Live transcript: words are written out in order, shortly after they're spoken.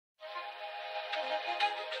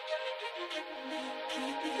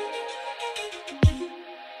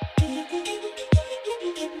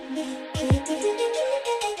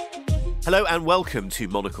Hello and welcome to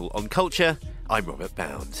Monocle on Culture. I'm Robert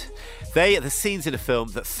Bound. They are the scenes in a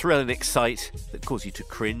film that thrill and excite, that cause you to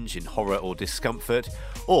cringe in horror or discomfort,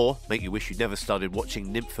 or make you wish you'd never started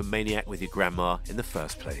watching Nymphomaniac with your grandma in the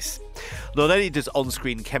first place. Not only does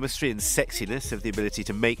on-screen chemistry and sexiness have the ability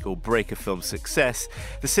to make or break a film's success,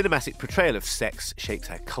 the cinematic portrayal of sex shapes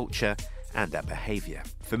our culture and our behaviour.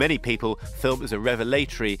 For many people, film is a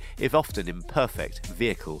revelatory, if often imperfect,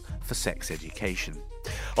 vehicle for sex education.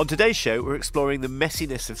 On today's show, we're exploring the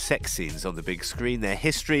messiness of sex scenes on the big screen, their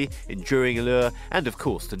history, enduring allure, and of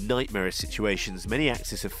course the nightmarish situations many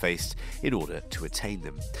actors have faced in order to attain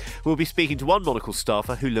them. We'll be speaking to one Monocle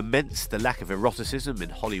staffer who laments the lack of eroticism in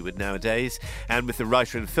Hollywood nowadays, and with the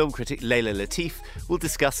writer and film critic Layla Latif, we'll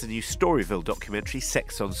discuss the new Storyville documentary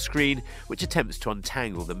Sex on Screen, which attempts to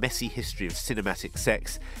untangle the messy history of cinematic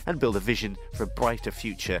sex and build a vision for a brighter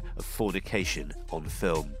future of fornication on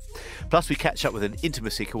film. Plus, we catch up with an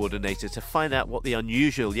intimacy coordinator to find out what the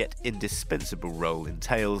unusual yet indispensable role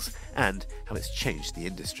entails and how it's changed the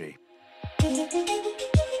industry.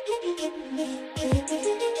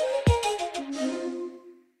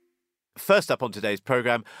 First up on today's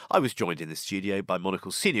programme, I was joined in the studio by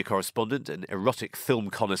Monocle's senior correspondent and erotic film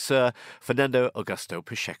connoisseur, Fernando Augusto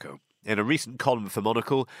Pacheco. In a recent column for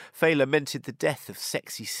Monocle, Faye lamented the death of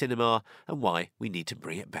sexy cinema and why we need to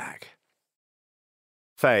bring it back.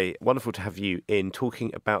 Faye, wonderful to have you in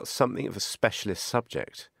talking about something of a specialist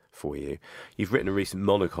subject for you. You've written a recent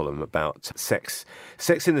monocolumn about sex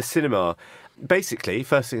in the cinema. Basically,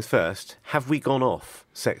 first things first, have we gone off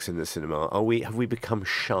sex in the cinema? Have we become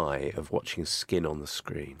shy of watching skin on the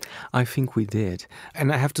screen? I think we did.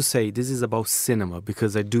 And I have to say, this is about cinema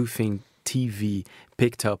because I do think TV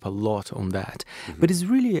picked up a lot on that. Mm-hmm. But it's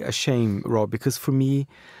really a shame, Rob, because for me,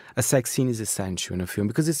 a sex scene is essential in a film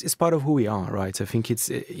because it's part of who we are, right? I think it's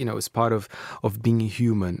part of being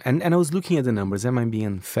human. And I was looking at the numbers, am I being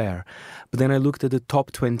unfair? But then I looked at the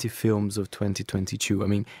top 20 films of 2022. I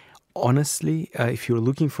mean, honestly, if you're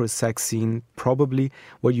looking for a sex scene, probably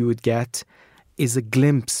what you would get is a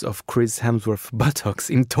glimpse of Chris Hemsworth's buttocks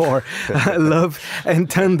in Thor, Love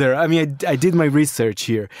and Thunder. I mean, I did my research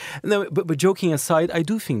here. No, but joking aside, I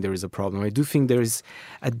do think there is a problem. I do think there is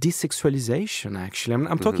a desexualization, actually.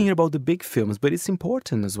 I'm talking here about the big films, but it's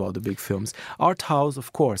important as well, the big films. Art house,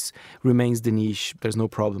 of course, remains the niche. There's no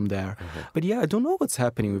problem there. But yeah, I don't know what's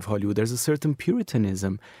happening with Hollywood. There's a certain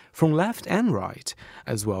puritanism from left and right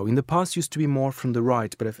as well. In the past, used to be more from the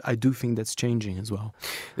right, but I do think that's changing as well.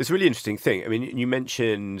 It's a really interesting thing. I mean, you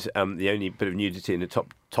mentioned the only bit of nudity in the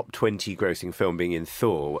top 20 grossing film being in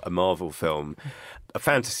Thor, a Marvel film, a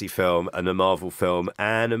fantasy film and a Marvel film,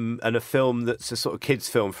 and a film that's a sort of kids'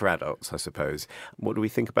 film for adults, I suppose. What do we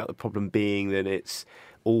think about the problem being that it's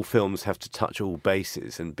all films have to touch all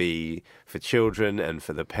bases and be for children and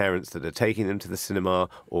for the parents that are taking them to the cinema,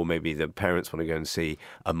 or maybe the parents want to go and see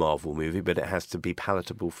a Marvel movie, but it has to be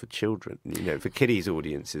palatable for children, for kiddies'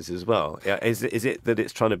 audiences as well. Is it that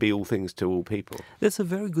it's trying to be all things to all people? That's a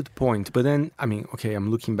very good point. But then, I mean, okay,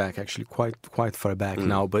 I'm looking back actually quite far back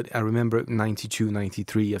now, but I remember 92,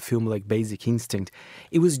 93, a film like Basic Instinct.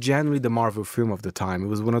 It was generally the Marvel film of the time. It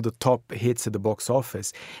was one of the top hits at the box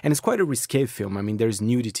office. And it's quite a risque film. I mean, there's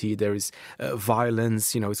nudity, there is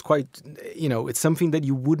violence, it's quite, it's something that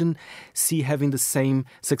you wouldn't see having the same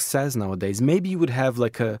success nowadays. Maybe you would have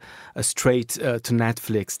like a straight to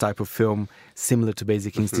Netflix type of film similar to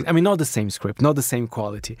Basic Instinct. I mean, not the same script, not the same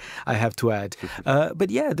quality, I have to add. But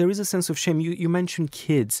yeah, there is a sense of shame. You mentioned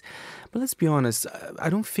kids, but let's be honest, I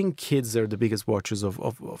don't think kids are the biggest watchers of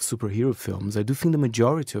superhero films. I do think the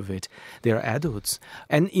majority of it, they are adults.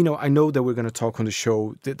 And, I know that we're going to talk on the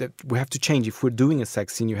show that we have to change. If we're doing a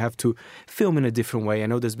sex scene, you have to film in a different way. I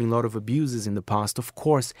know there's been a lot of abuses in the past. Of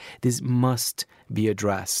course, this must be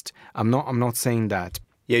addressed. I'm not saying that.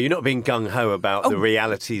 Yeah, you're not being gung-ho about the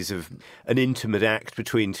realities of an intimate act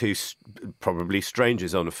between two probably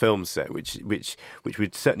strangers on a film set, which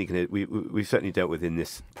we've certainly dealt with in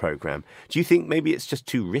this programme. Do you think maybe it's just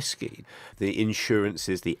too risky? The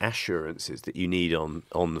insurances, the assurances that you need on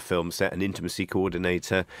the film set, an intimacy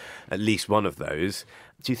coordinator, at least one of those.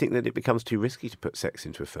 Do you think that it becomes too risky to put sex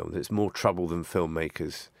into a film, that it's more trouble than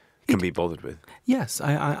filmmakers can be bothered with. Yes,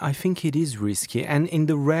 I think it is risky. And in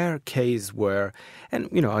the rare case where, and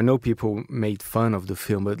I know people made fun of the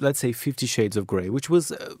film, but let's say 50 Shades of Grey, which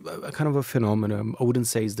was a kind of a phenomenon. I wouldn't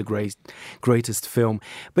say it's the greatest film,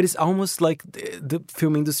 but it's almost like the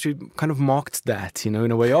film industry kind of mocked that, in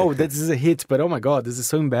a way. Oh, this is a hit, but oh my God, this is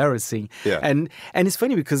so embarrassing. Yeah. And it's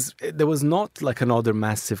funny because there was not like another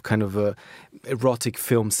massive kind of a erotic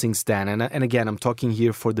film since then. And again, I'm talking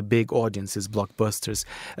here for the big audiences, blockbusters,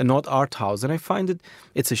 and not art house. And I find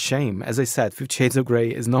it's a shame. As I said, 50 Shades of Grey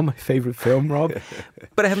is not my favorite film, Rob,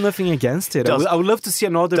 but I have nothing against it. I would love to see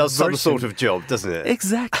another version. Does some sort of job, doesn't it?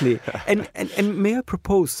 Exactly. and may I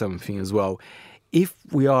propose something as well? If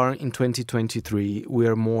we are in 2023, we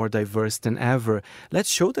are more diverse than ever. Let's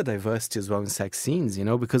show the diversity as well in sex scenes,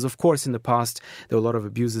 because of course in the past there were a lot of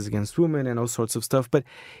abuses against women and all sorts of stuff. But,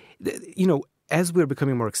 as we're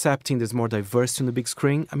becoming more accepting, there's more diversity on the big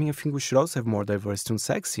screen. I think we should also have more diversity on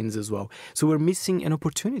sex scenes as well. So we're missing an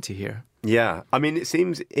opportunity here. Yeah. it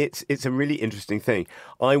seems it's a really interesting thing.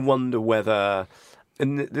 I wonder whether...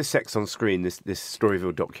 And this Sex on Screen, this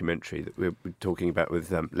Storyville documentary that we're talking about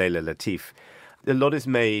with Leila Latif, a lot is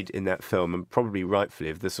made in that film, and probably rightfully,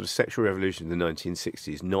 of the sort of sexual revolution in the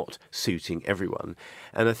 1960s not suiting everyone.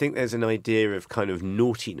 And I think there's an idea of kind of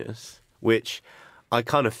naughtiness, which I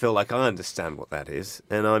kind of feel like I understand what that is.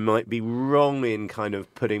 And I might be wrong in kind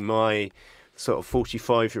of putting my sort of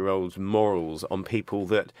 45-year-old's morals on people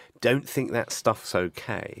that don't think that stuff's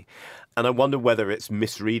okay. And I wonder whether it's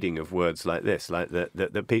misreading of words like this, like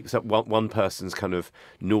that one person's kind of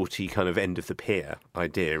naughty, kind of end of the pier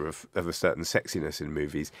idea of a certain sexiness in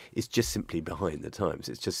movies is just simply behind the times.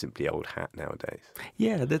 It's just simply old hat nowadays.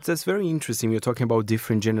 Yeah, that's very interesting. You're talking about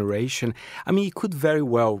different generation. It could very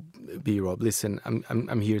well be, Rob. Listen,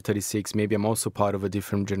 I'm here 36. Maybe I'm also part of a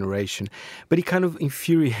different generation. But it kind of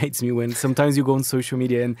infuriates me when sometimes you go on social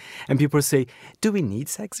media and people say, do we need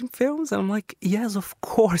sex in films? And I'm like, yes, of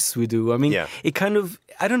course we do. It kind of,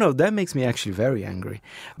 I don't know, that makes me actually very angry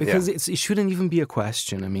because it shouldn't even be a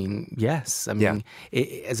question. Yes.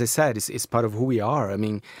 As I said, it's part of who we are.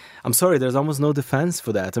 I'm sorry, there's almost no defense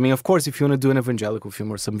for that. Of course, if you want to do an evangelical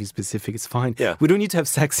film or something specific, it's fine. Yeah. We don't need to have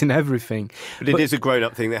sex in everything. But it is a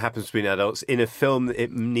grown-up thing that happens between adults. In a film,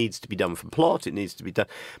 it needs to be done for plot, it needs to be done.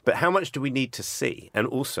 But how much do we need to see? And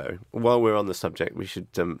also, while we're on the subject, we should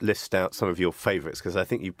list out some of your favourites, because I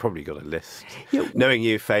think you've probably got a list. Yeah. Knowing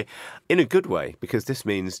you, Faye, in a good way, because this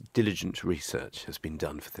means diligent research has been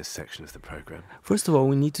done for this section of the programme. First of all,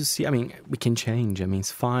 we need to see, we can change.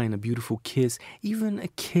 It's fine, a beautiful kiss, even a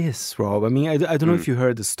kiss, Rob. I don't know if you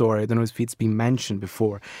heard the story. I don't know if it's been mentioned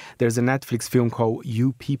before. There's a Netflix film called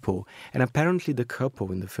You People, and apparently the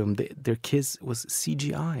couple in the film, their kiss was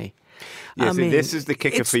CGI. Yeah, this is the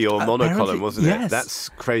kicker for your monocolumn, wasn't it? That's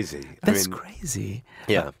crazy. That's crazy.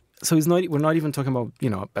 Yeah. So we're not even talking about,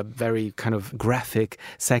 a very kind of graphic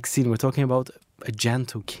sex scene. We're talking about a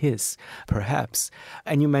gentle kiss, perhaps.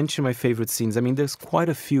 And you mentioned my favorite scenes. there's quite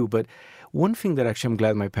a few, but one thing that actually I'm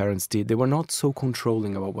glad my parents did, they were not so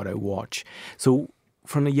controlling about what I watch. So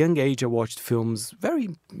from a young age, I watched films very,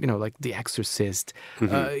 like The Exorcist,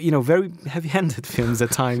 very heavy-handed films at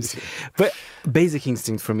times. But Basic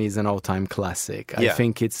Instinct for me is an all-time classic. I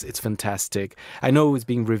think it's fantastic. I know it's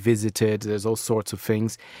being revisited. There's all sorts of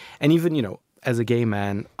things. And even, as a gay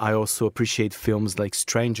man, I also appreciate films like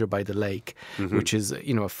Stranger by the Lake, which is,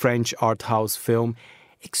 a French art house film.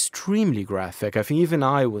 Extremely graphic. I think even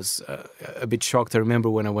I was a bit shocked. I remember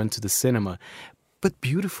when I went to the cinema. But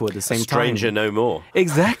beautiful at the same time. Stranger no more.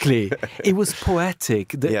 Exactly. It was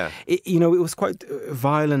poetic. It was quite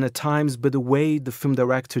violent at times, but the way the film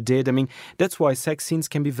director did, that's why sex scenes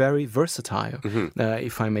can be very versatile,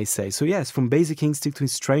 if I may say. So yes, from Basic Instinct to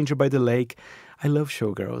Stranger by the Lake, I love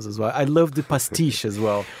Showgirls as well. I love the pastiche as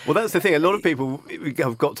well. Well, that's the thing. A lot of people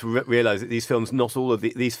have got to realise that these films, not all of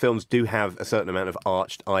these films do have a certain amount of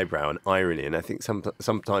arched eyebrow and irony. And I think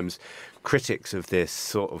sometimes critics of this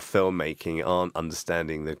sort of filmmaking aren't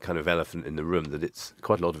understanding the kind of elephant in the room, that it's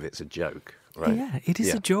quite a lot of it's a joke. Right? Yeah, it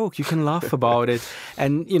is a joke. You can laugh about it.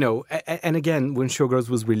 And, and again, when Showgirls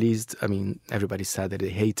was released, everybody said that they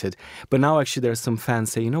hated. But now actually there are some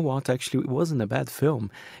fans say, you know what, actually it wasn't a bad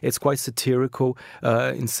film. It's quite satirical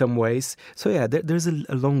in some ways. So yeah, there's a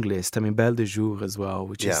long list. Belle de Jour as well,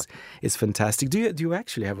 which is fantastic. Do you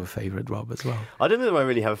actually have a favourite, Rob, as well? I don't know if I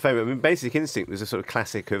really have a favourite. Basic Instinct was a sort of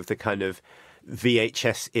classic of the kind of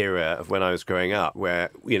VHS era of when I was growing up, where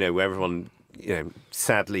everyone,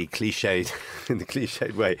 sadly cliched in the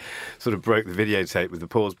cliched way, sort of broke the videotape with the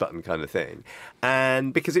pause button kind of thing.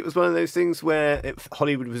 And because it was one of those things where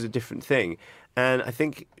Hollywood was a different thing. And I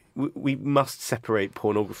think we must separate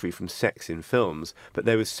pornography from sex in films, but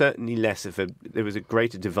there was certainly there was a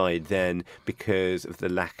greater divide then because of the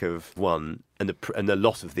lack of one and a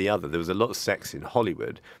lot of the other. There was a lot of sex in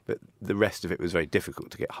Hollywood, but the rest of it was very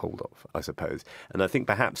difficult to get hold of, I suppose. And I think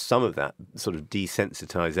perhaps some of that sort of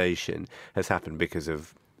desensitization has happened because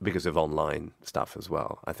of online stuff as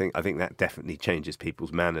well. I think that definitely changes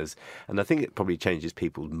people's manners, and I think it probably changes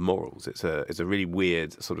people's morals. It's a really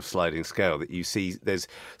weird sort of sliding scale that you see. There's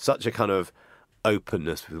such a kind of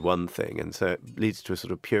openness with one thing, and so it leads to a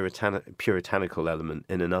sort of puritanical element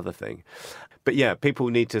in another thing. But yeah, people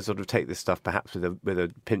need to sort of take this stuff perhaps with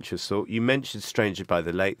a pinch of salt. You mentioned Stranger by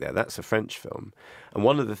the Lake there. That's a French film. And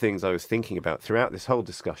one of the things I was thinking about throughout this whole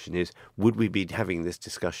discussion is, would we be having this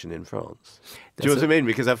discussion in France? Do you know what I mean?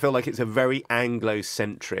 Because I feel like it's a very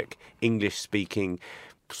Anglo-centric, English-speaking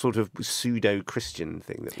sort of pseudo-Christian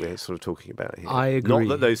thing that we're sort of talking about here. I agree. Not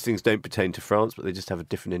that those things don't pertain to France, but they just have a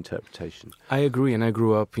different interpretation. I agree, and I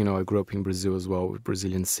grew up in Brazil as well, with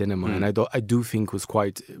Brazilian cinema, and I do think it was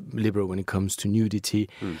quite liberal when it comes to nudity.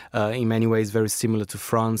 In many ways, very similar to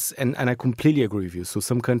France, and I completely agree with you. So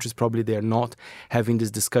some countries probably they're not having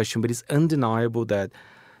this discussion, but it's undeniable that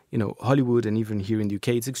Hollywood and even here in the UK,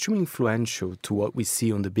 it's extremely influential to what we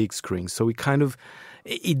see on the big screen. So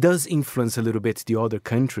it does influence a little bit the other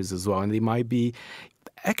countries as well. And they might be,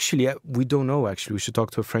 actually, we don't know, actually. We should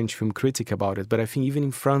talk to a French film critic about it. But I think even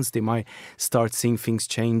in France, they might start seeing things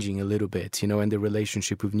changing a little bit, and the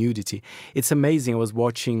relationship with nudity. It's amazing. I was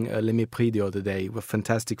watching Les Mépris the other day, a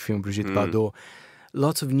fantastic film, Brigitte Bardot.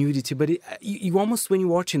 Lots of nudity, but you almost, when you're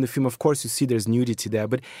watching the film, of course you see there's nudity there,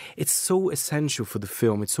 but it's so essential for the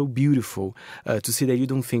film. It's so beautiful to see that you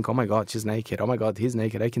don't think, oh my God, she's naked. Oh my God, he's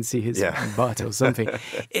naked. I can see his butt or something.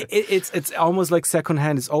 It's almost like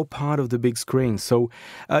secondhand. It's all part of the big screen. So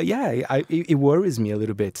it worries me a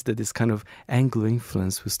little bit that this kind of Anglo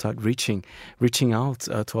influence will start reaching out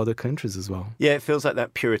to other countries as well. Yeah, it feels like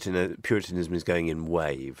that Puritanism is going in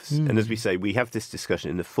waves. And as we say, we have this discussion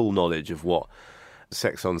in the full knowledge of what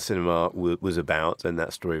Sex on Cinema was about, and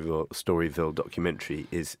that Storyville documentary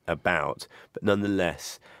is about. But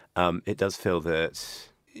nonetheless, it does feel that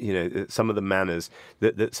some of the manners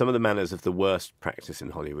that some of the manners of the worst practice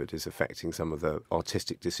in Hollywood is affecting some of the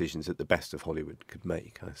artistic decisions that the best of Hollywood could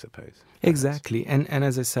make, I suppose. Exactly, and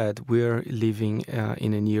as I said, we're living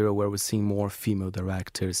in an era where we're seeing more female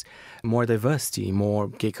directors, more diversity, more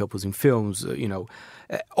gay couples in films.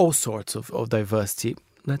 All sorts of diversity.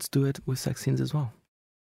 Let's do it with sex scenes as well.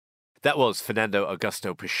 That was Fernando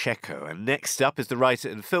Augusto Pacheco, and next up is the writer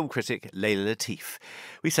and film critic Leila Latif.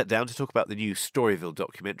 We sat down to talk about the new Storyville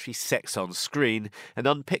documentary, Sex on Screen, and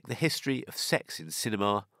unpick the history of sex in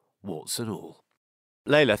cinema, warts and all.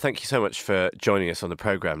 Leila, thank you so much for joining us on the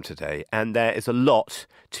programme today. And there is a lot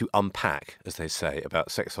to unpack, as they say, about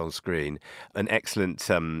Sex on Screen. An excellent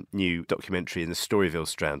new documentary in the Storyville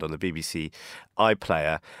strand on the BBC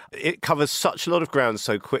iPlayer. It covers such a lot of ground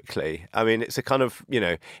so quickly. I mean, it's a kind of,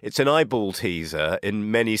 it's an eyeball teaser in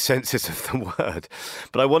many senses of the word.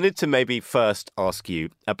 But I wanted to maybe first ask you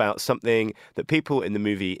about something that people in the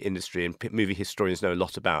movie industry and movie historians know a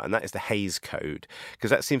lot about, and that is the Hays Code, because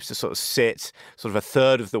that seems to sort of sit sort of a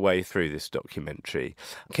third of the way through this documentary.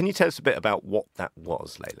 Can you tell us a bit about what that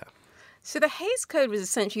was, Leila? So the Hays Code was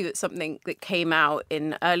essentially something that came out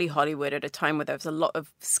in early Hollywood at a time where there was a lot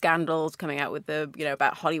of scandals coming out with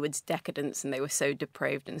about Hollywood's decadence, and they were so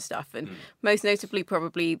depraved and stuff. And most notably,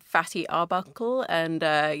 probably Fatty Arbuckle and,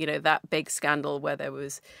 that big scandal where there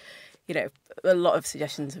was, a lot of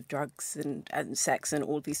suggestions of drugs and sex and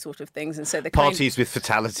all these sort of things. And so the parties with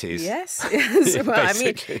fatalities. Yes. Well, I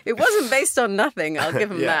mean, it wasn't based on nothing. I'll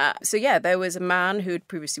give him that. So, there was a man who had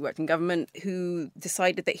previously worked in government who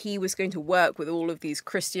decided that he was going to work with all of these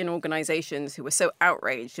Christian organizations who were so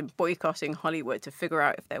outraged and boycotting Hollywood to figure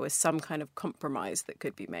out if there was some kind of compromise that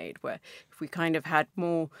could be made, where if we kind of had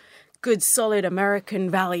more good, solid American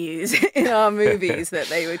values in our movies, that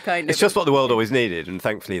they would kind of... It's just what the world always needed, and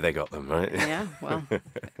thankfully they got them, right? Yeah, well,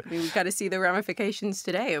 we kind of see the ramifications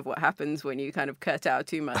today of what happens when you kind of cut out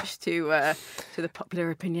too much to the popular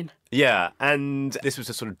opinion. Yeah, and this was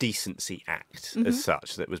a sort of decency act as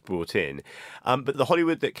such that was brought in. But the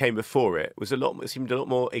Hollywood that came before it seemed a lot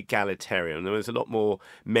more egalitarian. There was a lot more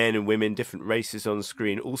men and women, different races on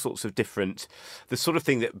screen, all sorts of different... The sort of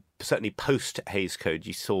thing that certainly post-Hays Code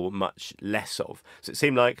you saw much less of. So it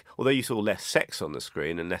seemed like, although you saw less sex on the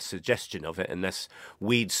screen and less suggestion of it and less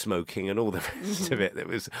weed smoking and all the rest of it, that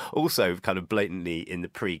was also kind of blatantly in the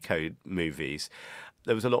pre-Code movies,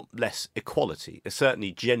 there was a lot less equality,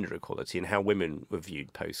 certainly gender equality, in how women were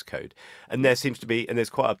viewed post-Code. And there seems to be, and there's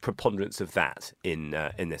quite a preponderance of that in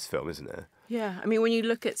this film, isn't there? Yeah, I mean, when you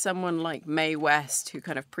look at someone like Mae West, who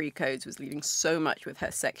kind of pre-Codes was leading so much with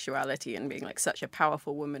her sexuality and being like such a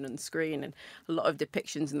powerful woman on screen, and a lot of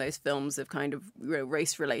depictions in those films of kind of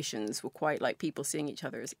race relations were quite like people seeing each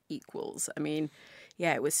other as equals. I mean,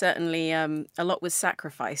 yeah, it was certainly a lot was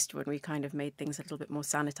sacrificed when we kind of made things a little bit more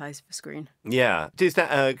sanitized for screen. Yeah. Is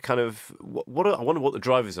that kind of what I wonder what the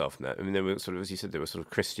drivers are from that? I mean, there were sort of, as you said, there were sort of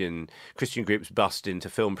Christian groups bust into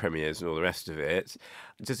film premieres and all the rest of it.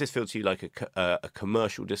 Does this feel to you like a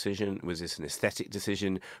commercial decision? Was this an aesthetic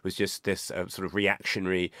decision? Was just this sort of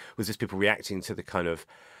reactionary? Was this people reacting to the kind of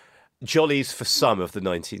jollies for some of the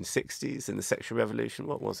 1960s and the sexual revolution?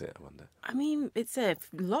 What was it, I wonder? I mean, it's a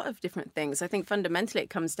lot of different things. I think fundamentally it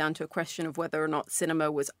comes down to a question of whether or not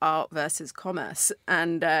cinema was art versus commerce.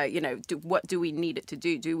 And, what do we need it to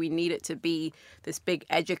do? Do we need it to be this big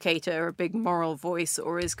educator, a big moral voice,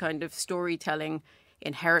 or is kind of storytelling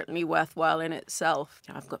inherently worthwhile in itself?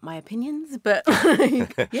 I've got my opinions, but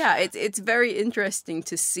yeah, it's very interesting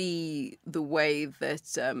to see the way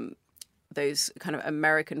that those kind of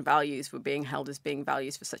American values were being held as being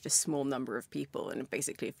values for such a small number of people. And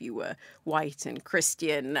basically, if you were white and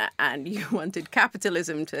Christian and you wanted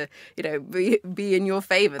capitalism to, be in your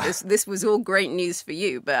favor, this was all great news for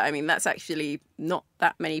you. But I mean, that's actually not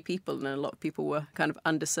that many people, and a lot of people were kind of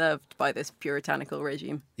underserved by this puritanical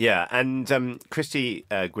regime. Yeah, and Christy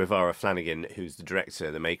Guevara Flanagan, who's the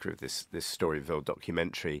director, the maker of this Storyville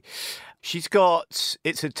documentary,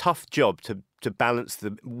 it's a tough job to balance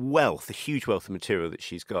the huge wealth of material that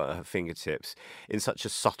she's got at her fingertips in such a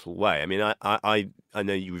subtle way. I mean, I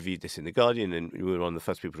know you reviewed this in The Guardian and you were one of the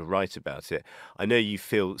first people to write about it. I know you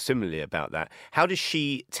feel similarly about that. How does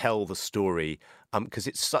she tell the story? Because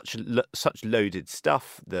it's such loaded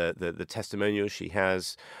stuff. The testimonials she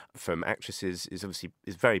has from actresses is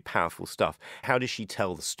very powerful stuff. How does she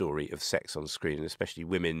tell the story of sex on screen, and especially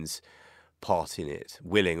women's part in it,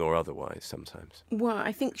 willing or otherwise sometimes? Well,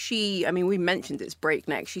 I think we mentioned it's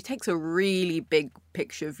breakneck. She takes a really big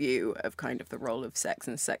picture view of kind of the role of sex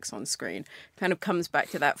and sex on screen. Kind of comes back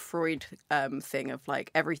to that Freud thing of like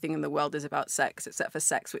everything in the world is about sex except for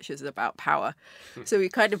sex, which is about power. So we're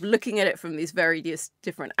kind of looking at it from these very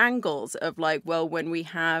different angles of like, well, when we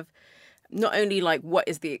have not only like what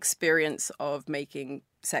is the experience of making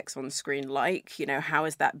sex on screen like, how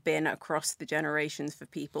has that been across the generations for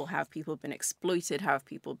people? How have people been exploited? How have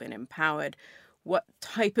people been empowered? What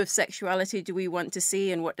type of sexuality do we want to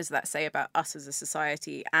see? And what does that say about us as a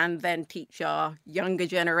society? And then teach our younger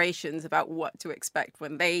generations about what to expect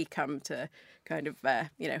when they come to kind of,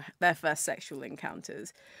 their first sexual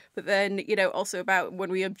encounters. But then, also about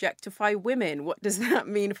when we objectify women, what does that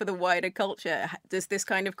mean for the wider culture? Does this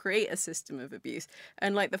kind of create a system of abuse?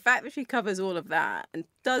 And like the fact that she covers all of that and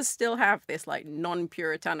does still have this like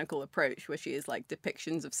non-puritanical approach where she is like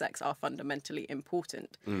depictions of sex are fundamentally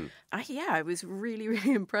important. I was really,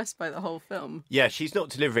 really impressed by the whole film. Yeah, she's not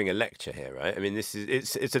delivering a lecture here, right? I mean,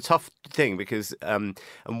 it's a tough thing because and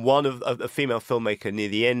one of a female filmmaker near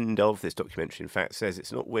the end of this documentary, in fact, says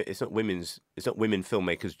it's not women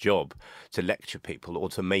filmmakers' job to lecture people or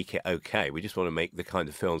to make it okay. We just want to make the kind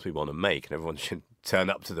of films we want to make, and everyone should turn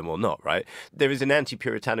up to them or not, right? There is an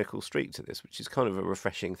anti-puritanical streak to this, which is kind of a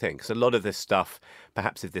refreshing thing, because a lot of this stuff,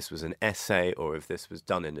 perhaps if this was an essay or if this was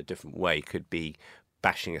done in a different way, could be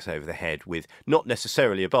bashing us over the head with not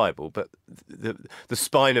necessarily a Bible, but the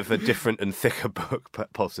spine of a different and thicker book,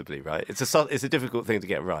 possibly, right? It's a difficult thing to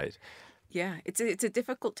get right. Yeah, it's a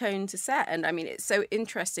difficult tone to set. And I mean, it's so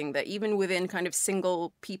interesting that even within kind of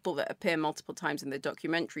single people that appear multiple times in the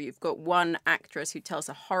documentary, you've got one actress who tells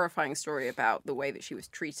a horrifying story about the way that she was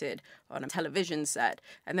treated on a television set.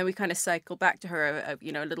 And then we kind of cycle back to her,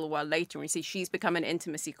 a little while later, and we see she's become an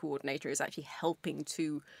intimacy coordinator, is actually helping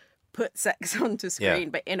to put sex onto screen,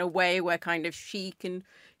 but in a way where kind of she can,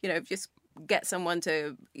 just get someone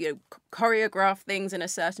to, choreograph things in a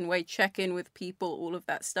certain way, check in with people, all of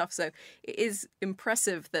that stuff. So it is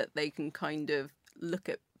impressive that they can kind of look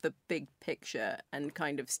at the big picture and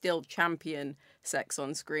kind of still champion sex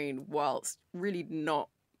on screen whilst really not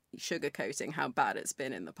sugarcoating how bad it's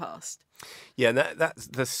been in the past. Yeah, and that's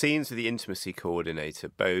the scenes with the intimacy coordinator,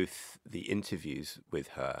 both the interviews with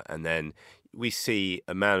her and then we see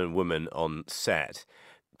a man and woman on set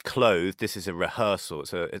clothed. This is a rehearsal.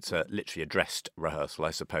 It's literally a dressed rehearsal,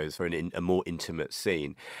 I suppose, for a more intimate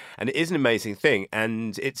scene. And it is an amazing thing.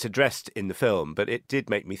 And it's addressed in the film, but it did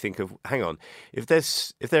make me think of, hang on, if there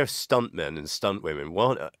are stuntmen and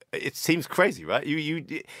stuntwomen, it seems crazy, right?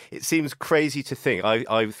 It seems crazy to think.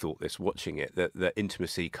 I thought this watching it, that the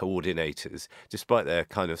intimacy coordinators, despite their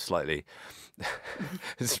kind of slightly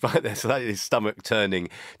stomach-turning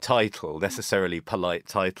title, necessarily polite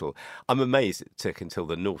title, I'm amazed it took until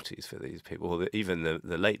the noughties for these people, or even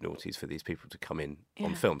the late noughties for these people to come in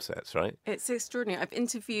on film sets, right? It's extraordinary.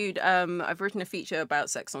 I've written a feature about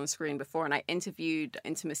sex on screen before, and I interviewed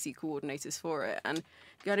intimacy coordinators for it. And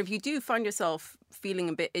God, if you do find yourself feeling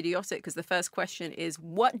a bit idiotic, because the first question is,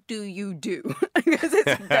 what do you do? Because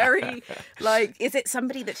it's very, is it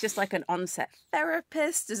somebody that's just like an on-set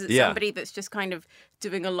therapist? Is it somebody that's just kind of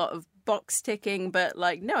doing a lot of box ticking? But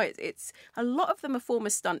no, it's a lot of them are former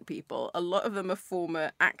stunt people. A lot of them are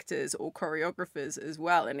former actors or choreographers as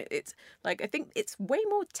well. And it's I think it's way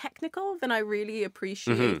more technical than I really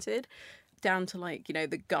appreciated. Down to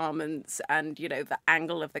the garments and the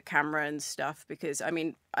angle of the camera and stuff, because I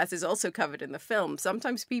mean, as is also covered in the film,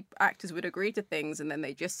 sometimes actors would agree to things and then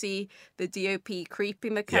they just see the DOP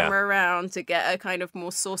creeping the camera around to get a kind of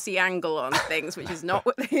more saucy angle on things, which is not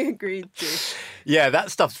what they agreed to. Yeah, that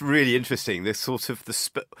stuff's really interesting. This sort of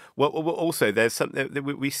also there's something that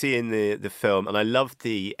we see in the film, and I love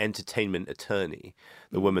the entertainment attorney,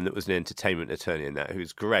 the woman that was an entertainment attorney in that,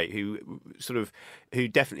 who's great, who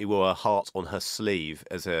definitely wore her heart on her sleeve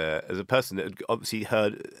as a person that had obviously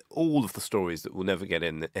heard all of the stories that will never get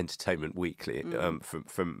in Entertainment Weekly,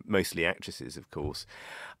 from mostly actresses, of course.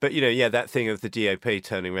 But that thing of the DOP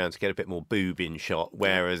turning around to get a bit more boob in shot,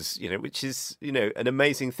 whereas which is an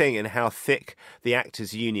amazing thing, and how thick the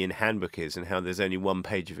Actors Union handbook is, and how there's only one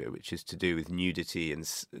page of it which is to do with nudity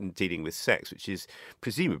and dealing with sex, which is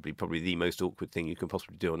presumably probably the most awkward thing you can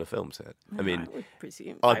possibly do on a film set. I mean,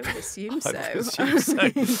 I would assume so.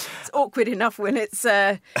 It's awkward enough when it's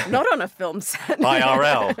not on a film set.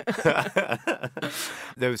 IRL.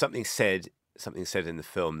 There was something said in the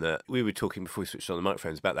film that we were talking before we switched on the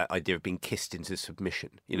microphones about that idea of being kissed into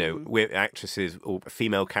submission. We're actresses or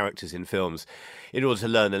female characters in films, in order to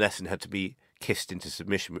learn a lesson, had to be kissed into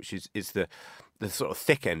submission, which is the sort of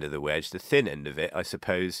thick end of the wedge. The thin end of it, I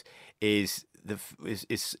suppose, is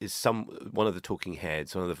one of the talking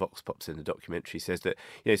heads, one of the vox pops in the documentary, says that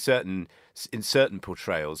in certain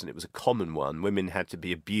portrayals, and it was a common one, women had to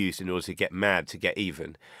be abused in order to get mad, to get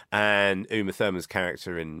even. And Uma Thurman's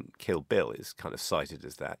character in Kill Bill is kind of cited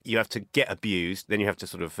as that. You have to get abused, then you have to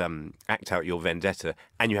sort of act out your vendetta,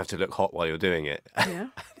 and you have to look hot while you're doing it. Yeah.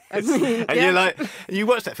 You're like, you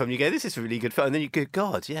watch that film, you go, this is a really good film, and then you go,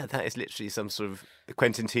 God, yeah, that is literally some sort of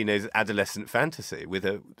Quentin Tarantino's adolescent fantasy with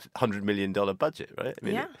a $100 million budget, right? I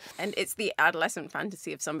mean, and it's the adolescent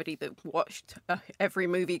fantasy of somebody that watched every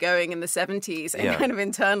movie going in the 70s and kind of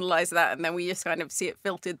internalized that, and then we just kind of see it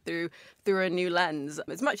filtered through a new lens.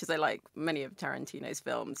 As much as I like many of Tarantino's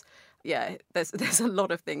films, there's a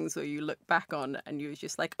lot of things where you look back on and you're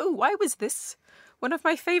just like, oh, why was this one of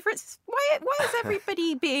my favorites? Why is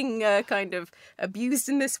everybody being kind of abused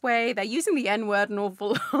in this way? They're using the N-word an awful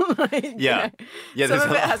lot. Some of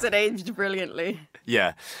it hasn't aged brilliantly.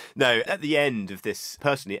 Yeah. No, at the end of this,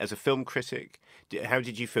 personally, as a film critic, how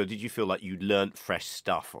did you feel? Did you feel like you learnt fresh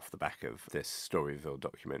stuff off the back of this Storyville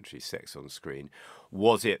documentary, Sex on Screen?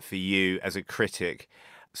 Was it for you, as a critic,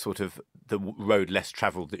 sort of the road less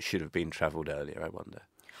travelled that should have been travelled earlier, I wonder?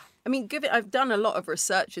 I mean, I've done a lot of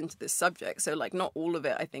research into this subject, so not all of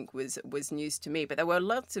it I think was news to me, but there were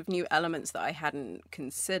lots of new elements that I hadn't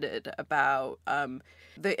considered about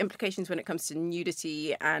the implications when it comes to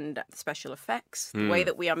nudity and special effects, the way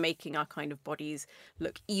that we are making our kind of bodies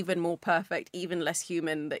look even more perfect, even less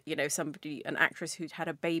human. That an actress who'd had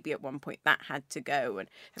a baby at one point, that had to go, and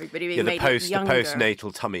everybody being made younger. The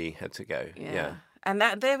postnatal tummy had to go. Yeah. And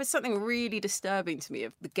that there was something really disturbing to me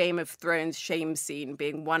of the Game of Thrones shame scene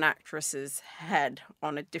being one actress's head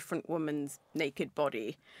on a different woman's naked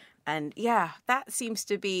body. And that seems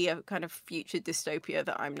to be a kind of future dystopia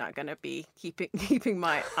that I'm not going to be keeping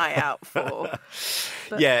my eye out for.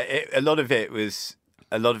 But a lot of it was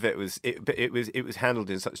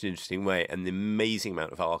handled in such an interesting way, and the amazing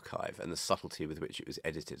amount of archive and the subtlety with which it was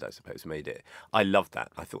edited, I suppose, made it. I loved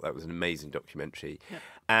that. I thought that was an amazing documentary,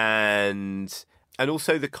 and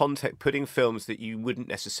also the context, putting films that you wouldn't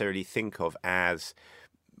necessarily think of as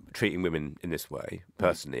treating women in this way,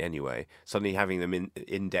 personally anyway, suddenly having them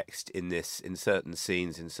indexed in certain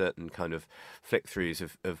scenes, in certain kind of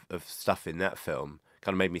flick-throughs of stuff in that film,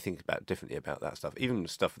 kind of made me think differently about that stuff. Even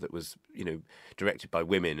stuff that was, directed by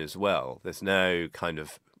women as well. There's no kind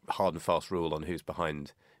of hard and fast rule on who's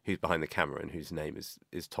behind the camera and whose name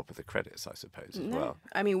is top of the credits, I suppose, as well.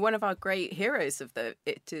 I mean, one of our great heroes of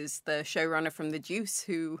it is the showrunner from The Deuce,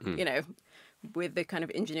 who, you know, with the kind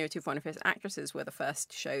of ingenuity of one of his actresses, were the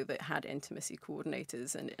first show that had intimacy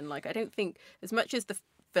coordinators. And like, I don't think, as much as the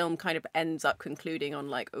film kind of ends up concluding on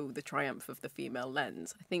like, oh, the triumph of the female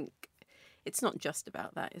lens, I think it's not just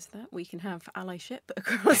about that, is that? We can have allyship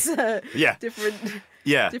across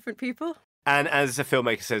different people. And as a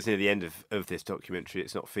filmmaker says near the end of this documentary,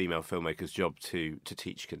 it's not female filmmakers' job to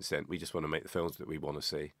teach consent. We just want to make the films that we want to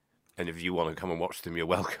see. And if you want to come and watch them, you're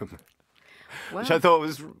welcome. Wow.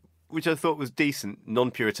 Which I thought was decent,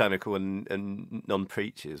 non-puritanical and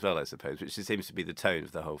non-preachy as well, I suppose, which seems to be the tone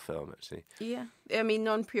of the whole film, actually. Yeah. I mean,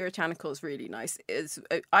 non-puritanical is really nice.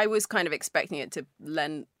 I was kind of expecting it to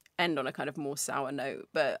end on a kind of more sour note,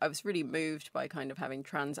 but I was really moved by kind of having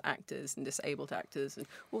trans actors and disabled actors and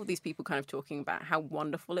all these people kind of talking about how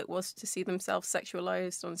wonderful it was to see themselves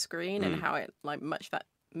sexualized on screen and how it like much that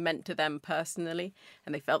meant to them personally,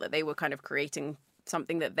 and they felt that they were kind of creating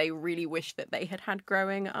something that they really wished that they had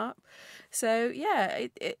growing up. So yeah,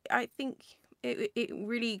 I think it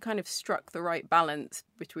really kind of struck the right balance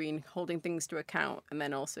between holding things to account and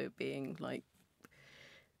then also being like,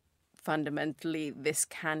 fundamentally, this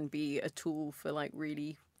can be a tool for like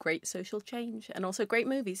really great social change and also great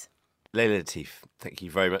movies. Leila Latif, thank you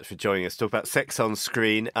very much for joining us to talk about sex on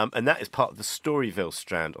screen. And that is part of the Storyville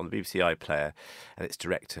strand on the BBC iPlayer. And its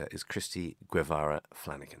director is Christy Guevara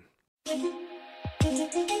Flanagan.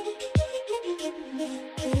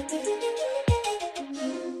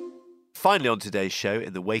 Finally, on today's show,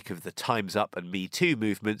 in the wake of the Time's Up and Me Too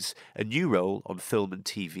movements, a new role on film and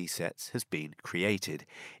TV sets has been created.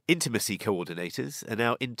 Intimacy coordinators are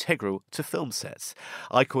now integral to film sets.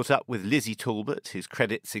 I caught up with Lizzie Talbot, whose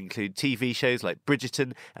credits include TV shows like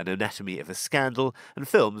Bridgerton and Anatomy of a Scandal, and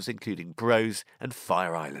films including Bros and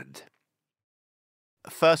Fire Island.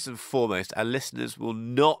 First and foremost, our listeners will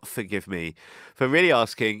not forgive me for really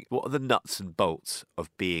asking what are the nuts and bolts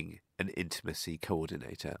of being an intimacy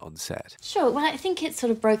coordinator on set? Sure. Well, I think it's sort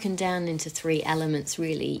of broken down into three elements,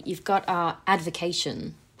 really. You've got our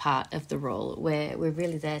advocation part of the role, where we're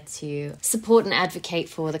really there to support and advocate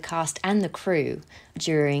for the cast and the crew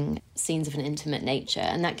during scenes of an intimate nature.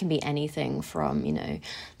 And that can be anything from, you know,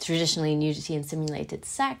 traditionally nudity and simulated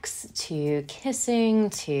sex to kissing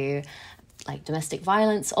to like domestic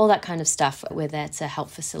violence, all that kind of stuff. We're there to help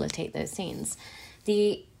facilitate those scenes.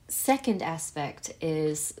 The second aspect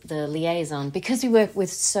is the liaison, because we work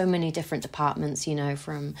with so many different departments, you know,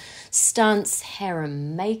 from stunts, hair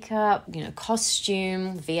and makeup, you know,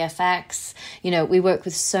 costume, VFX, you know, we work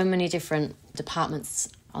with so many different departments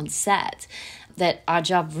on set that our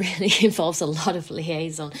job really involves a lot of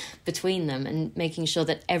liaison between them and making sure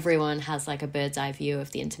that everyone has like a bird's eye view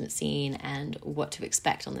of the intimate scene and what to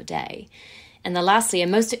expect on the day. And then lastly,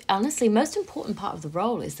 and most important part of the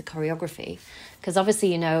role is the choreography, because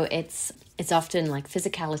obviously, you know, it's often like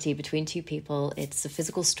physicality between two people. It's the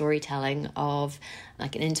physical storytelling of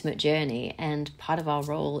like an intimate journey, and part of our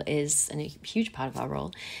role is, and a huge part of our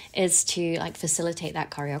role is to like facilitate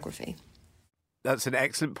that choreography. That's an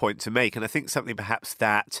excellent point to make, and I think something perhaps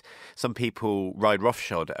that some people ride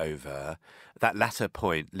roughshod over, that latter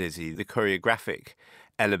point, Lizzie, the choreographic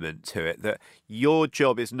element to it, that your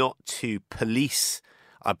job is not to police,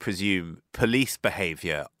 I presume, police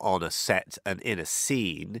behaviour on a set and in a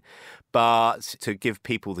scene, but to give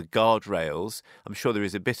people the guardrails. I'm sure there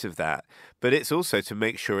is a bit of that, but it's also to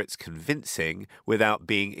make sure it's convincing without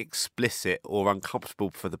being explicit or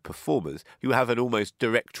uncomfortable for the performers. You have an almost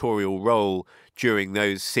directorial role during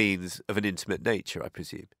those scenes of an intimate nature, I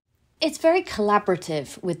presume. It's very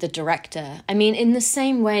collaborative with the director. I mean, in the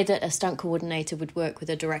same way that a stunt coordinator would work with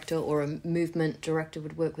a director or a movement director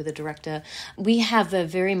would work with a director, we have a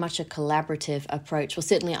very much a collaborative approach. Well,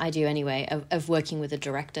 certainly I do anyway, of working with a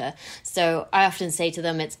director. So I often say to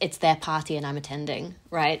them, it's their party and I'm attending,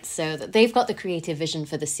 right? So that they've got the creative vision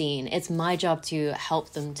for the scene. It's my job to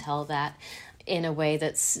help them tell that in a way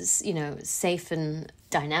that's, you know, safe and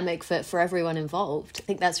dynamic for everyone involved. I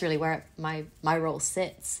think that's really where my role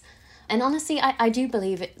sits. And honestly, I do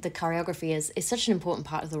believe the choreography is such an important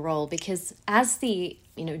part of the role, because as the,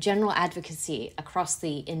 you know, general advocacy across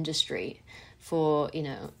the industry for, you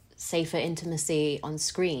know, safer intimacy on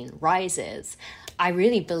screen rises, I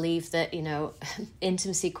really believe that, you know,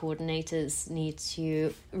 intimacy coordinators need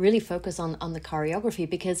to really focus on the choreography,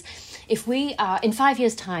 because if we are, in 5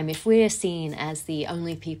 years' time, if we're seen as the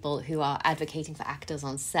only people who are advocating for actors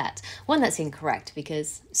on set, one, that's incorrect,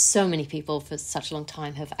 because so many people for such a long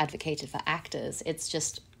time have advocated for actors. It's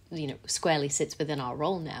just squarely sits within our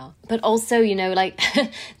role now. But also, like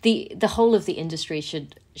the whole of the industry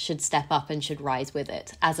should step up and should rise with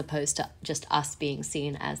it, as opposed to just us being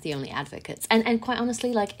seen as the only advocates. And quite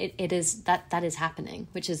honestly, like it is that is happening,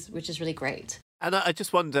 which is really great. And I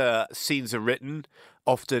just wonder, scenes are written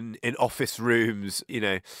often in office rooms,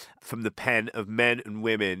 from the pen of men and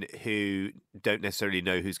women who don't necessarily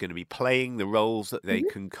know who's going to be playing the roles that they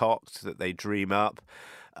concoct, that they dream up.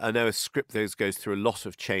 I know a script goes through a lot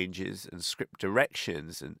of changes, and script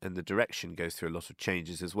directions and the direction goes through a lot of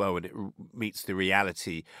changes as well when it meets the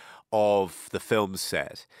reality of the film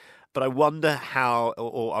set. But I wonder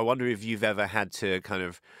I wonder if you've ever had to kind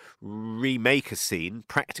of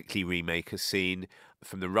practically remake a scene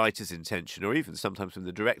from the writer's intention, or even sometimes from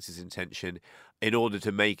the director's intention, in order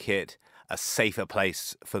to make it a safer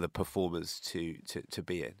place for the performers to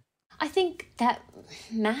be in. I think that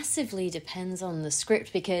massively depends on the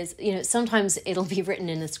script, because, sometimes it'll be written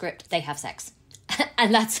in the script, they have sex.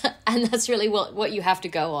 And that's really what you have to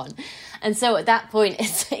go on. And so at that point,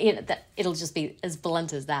 it's that it'll just be as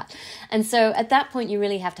blunt as that. And so at that point, you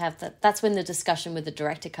really have to have that's when the discussion with the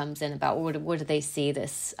director comes in about what do they see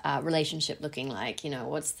this relationship looking like?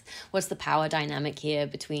 What's the power dynamic here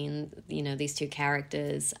between these two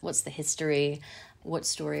characters? What's the history? What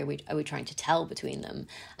story are we trying to tell between them?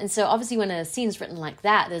 And so obviously when a scene's written like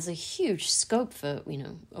that, there's a huge scope for,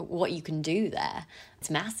 what you can do there.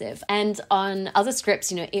 It's massive. And on other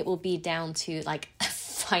scripts, it will be down to like a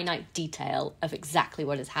finite detail of exactly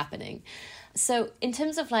what is happening. So in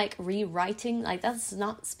terms of like rewriting, like that's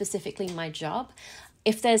not specifically my job.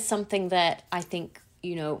 If there's something that I think,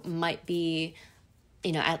 might be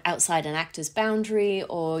outside an actor's boundary,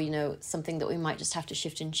 or, something that we might just have to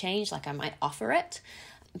shift and change, like I might offer it.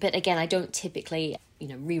 But again, I don't typically,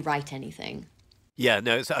 rewrite anything. Yeah,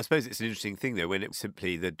 no, I suppose it's an interesting thing, though, when it's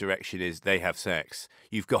simply the direction is they have sex.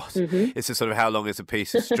 You've got, it's a sort of how long is a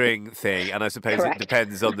piece of string thing. And I suppose Correct. It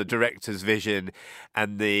depends on the director's vision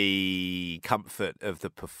and the comfort of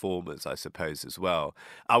the performers, I suppose, as well.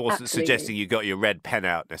 I wasn't suggesting you got your red pen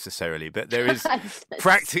out necessarily, but there is,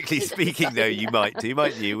 practically speaking, though, you might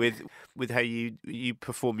you, with how you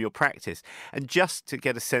perform your practice. And just to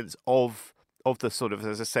get a sense of the sort of,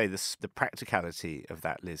 as I say, the practicality of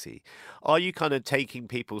that, Lizzie, are you kind of taking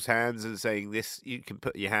people's hands and saying this, you can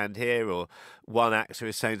put your hand here, or one actor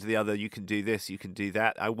is saying to the other, you can do this, you can do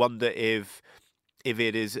that? I wonder if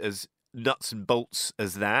it is as nuts and bolts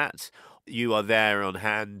as that. You are there on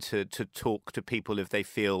hand to talk to people if they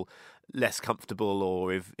feel less comfortable,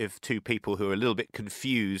 or if two people who are a little bit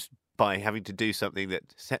confused by having to do something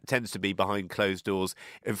that tends to be behind closed doors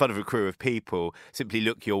in front of a crew of people, simply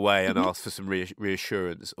look your way and ask for some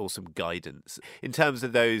reassurance or some guidance. In terms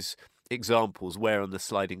of those examples, where on the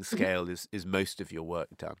sliding scale is most of your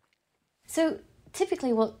work done? So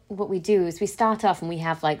typically what we do is we start off and we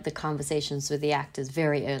have like the conversations with the actors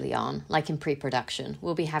very early on, like in pre-production.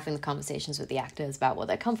 We'll be having the conversations with the actors about what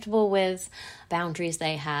they're comfortable with, boundaries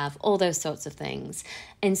they have, all those sorts of things.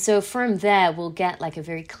 And so from there, we'll get like a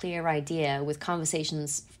very clear idea with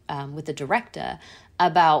conversations with the director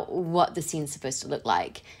about what the scene's supposed to look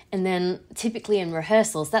like. And then typically in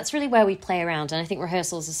rehearsals, that's really where we play around. And I think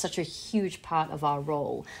rehearsals is such a huge part of our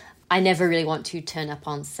role. I never really want to turn up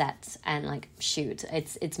on set and like shoot.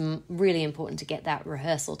 It's really important to get that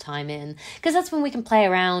rehearsal time in, because that's when we can play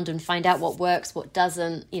around and find out what works, what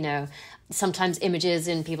doesn't. Sometimes images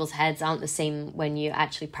in people's heads aren't the same when you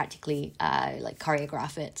actually practically like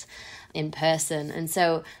choreograph it in person. And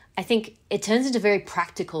so I think it turns into a very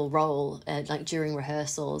practical role like during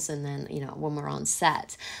rehearsals, and then when we're on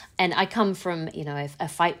set. And I come from a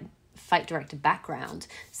fight director background,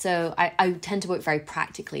 so I tend to work very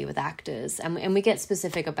practically with actors, and we get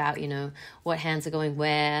specific about what hands are going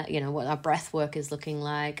where, what our breath work is looking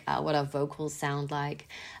like, what our vocals sound like,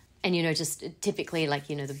 and just typically like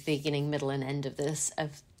the beginning, middle, and end of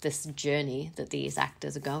this journey that these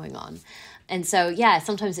actors are going on. And so yeah,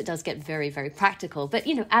 sometimes it does get very, very practical, but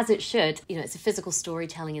as it should. It's a physical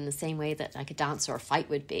storytelling in the same way that like a dance or a fight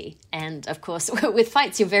would be. And of course with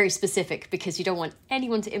fights you're very specific, because you don't want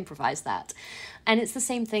anyone to improvise that. And it's the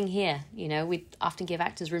same thing here. We often give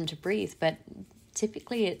actors room to breathe, but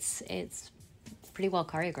typically it's pretty well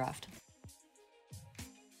choreographed.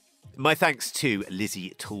 My thanks to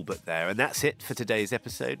Lizzie Talbot there. And that's it for today's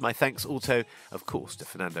episode. My thanks also, of course, to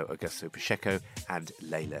Fernando Augusto Pacheco and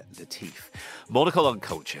Layla Latif. Monocle on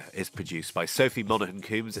Culture is produced by Sophie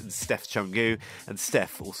Monaghan-Coombs and Steph Chungu, and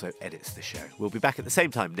Steph also edits the show. We'll be back at the same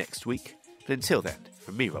time next week. But until then,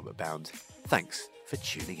 from me, Robert Bound, thanks for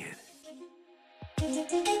tuning in.